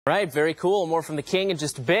Right, very cool. More from the King in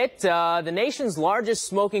just a bit. The nation's largest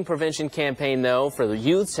smoking prevention campaign, though, for the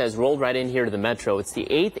youths has rolled right in here to the Metro. It's the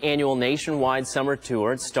 8th annual nationwide summer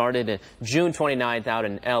tour. It started June 29th out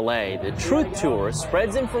in L.A. The Truth Tour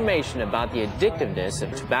spreads information about the addictiveness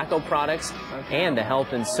of tobacco products and the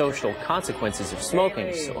health and social consequences of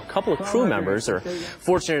smoking. So a couple of crew members are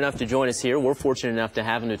fortunate enough to join us here. We're fortunate enough to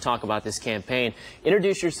have them to talk about this campaign.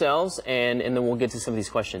 Introduce yourselves, and then we'll get to some of these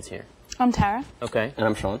questions here. I'm Tara. Okay. And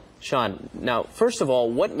I'm Sean. Sean, now, first of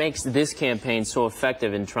all, what makes this campaign so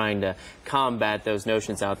effective in trying to combat those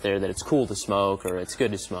notions out there that it's cool to smoke or it's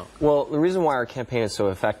good to smoke? Well, the reason why our campaign is so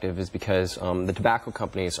effective is because the tobacco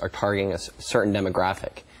companies are targeting a certain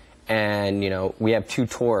demographic. And, you know, we have 2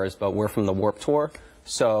 tours, but we're from the Warp Tour.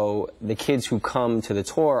 So the kids who come to the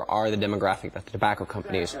tour are the demographic that the tobacco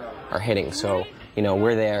companies are hitting. So, you know,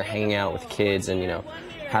 we're there hanging out with kids and, you know,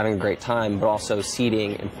 having a great time, but also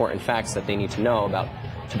seeding important facts that they need to know about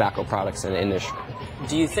tobacco products in the industry.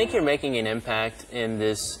 Do you think you're making an impact in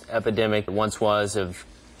this epidemic that once was of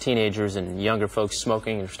teenagers and younger folks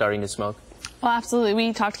smoking or starting to smoke? Well, absolutely.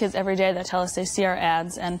 We talk to kids every day that tell us they see our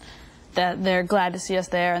ads and that they're glad to see us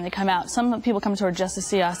there, and they come out. Some people come to tour just to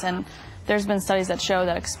see us, and there's been studies that show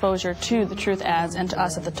that exposure to the Truth ads and to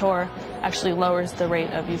us at the tour actually lowers the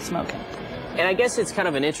rate of youth smoking. And I guess it's kind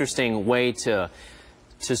of an interesting way to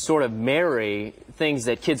sort of marry things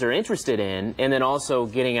that kids are interested in and then also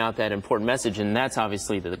getting out that important message, and that's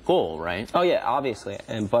obviously the goal, right? Oh yeah, obviously.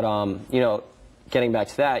 But you know, getting back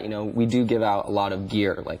to that, you know, we do give out a lot of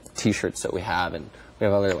gear, like t-shirts that we have, and we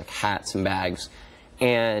have other like hats and bags.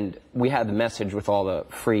 And we have the message with all the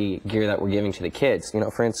free gear that we're giving to the kids. You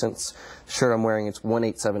know, for instance, the shirt I'm wearing, it's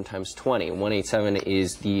 187 times 20. 187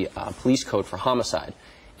 is the police code for homicide,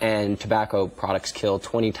 and tobacco products kill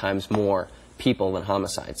 20 times more people than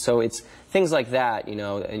homicide. So it's things like that, you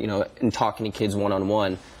know, and talking to kids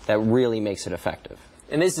one-on-one that really makes it effective.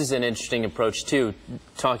 And this is an interesting approach too,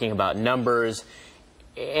 talking about numbers.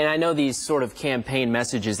 And I know these sort of campaign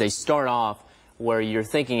messages, they start off where you're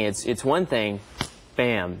thinking it's one thing,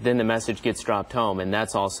 bam, then the message gets dropped home, and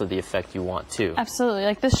that's also the effect you want too. Absolutely.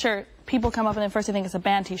 Like this shirt, people come up and at first they think it's a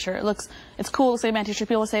band t-shirt. It's cool to say band t-shirt.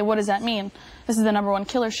 People say, what does that mean? This is the #1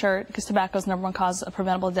 killer shirt because tobacco is the #1 cause of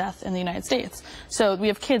preventable death in the United States. So we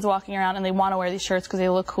have kids walking around and they want to wear these shirts because they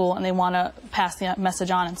look cool and they want to pass the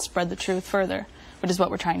message on and spread the truth further, which is what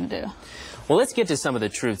we're trying to do. Well, let's get to some of the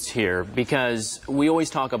truths here, because we always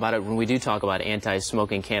talk about it when we do talk about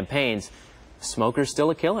anti-smoking campaigns. Smoker's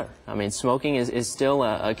still a killer. I mean, smoking is still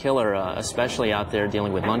a killer, especially out there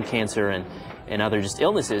dealing with lung cancer and other just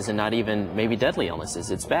illnesses, and not even maybe deadly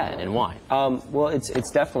illnesses. It's bad. And why? Well,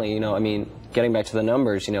 it's definitely, you know, I mean, getting back to the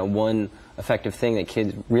numbers, you know, one effective thing that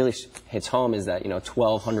kids really hits home is that, you know,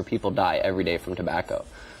 1,200 people die every day from tobacco.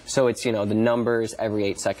 So it's, you know, the numbers, every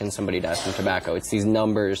 8 seconds somebody dies from tobacco. It's these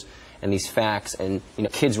numbers and these facts and, you know,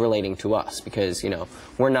 kids relating to us because, you know,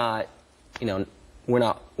 we're not, you know, we're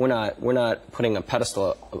not putting a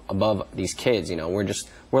pedestal above these kids, you know.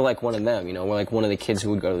 We're like one of them, you know. We're like one of the kids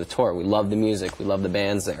who would go to the tour. We love the music, we love the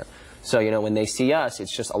bands there. So, you know, when they see us,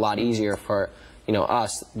 it's just a lot easier for, you know,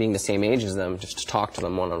 us being the same age as them, just to talk to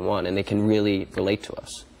them one-on-one, and they can really relate to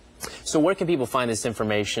us. So where can people find this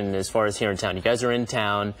information as far as here in town? You guys are in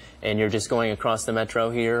town, and you're just going across the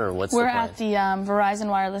Metro here, or what's the plan? We're at the Verizon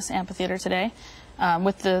Wireless Amphitheater today.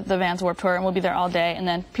 With the Vans Warped Tour, and we'll be there all day. And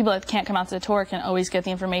then people that can't come out to the tour can always get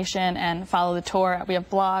the information and follow the tour. We have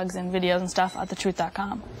blogs and videos and stuff at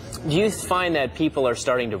thetruth.com. Do you find that people are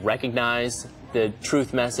starting to recognize the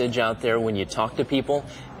truth message out there when you talk to people,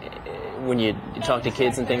 when you talk to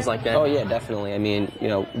kids and things like that? Oh yeah, definitely. I mean, you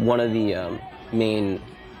know, one of the main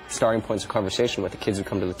starting points of conversation with the kids who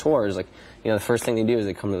come to the tour is like, you know, the first thing they do is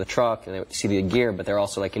they come to the truck and they see the gear, but they're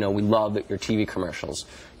also like, you know, we love your TV commercials.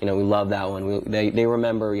 You know, we love that one. They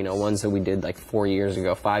remember, you know, ones that we did like 4 years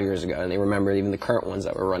ago, 5 years ago, and they remember even the current ones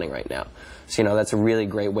that we're running right now. So, you know, that's a really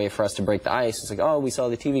great way for us to break the ice. It's like, oh, we saw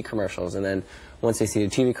the TV commercials, and then once they see the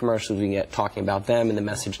TV commercials, we get talking about them and the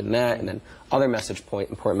message in that, and then other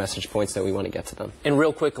important message points that we want to get to them. And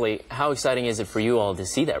real quickly, how exciting is it for you all to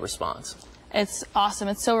see that response? It's awesome.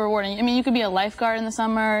 It's so rewarding. I mean, you could be a lifeguard in the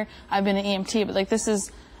summer. I've been an EMT, but like this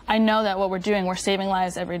is, I know that what we're doing, we're saving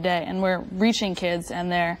lives every day, and we're reaching kids,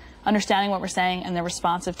 and they're understanding what we're saying, and they're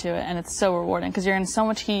responsive to it, and it's so rewarding because you're in so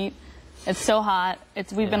much heat. It's so hot.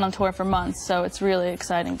 We've been on tour for months, so it's really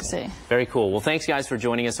exciting to see. Very cool. Well, thanks, guys, for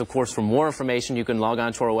joining us. Of course, for more information, you can log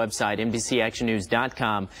on to our website,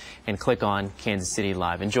 NBCActionNews.com, and click on Kansas City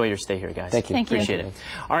Live. Enjoy your stay here, guys. Thank you. Thank you. Appreciate it.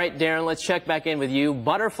 All right, Darren, let's check back in with you.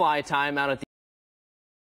 Butterfly time out at the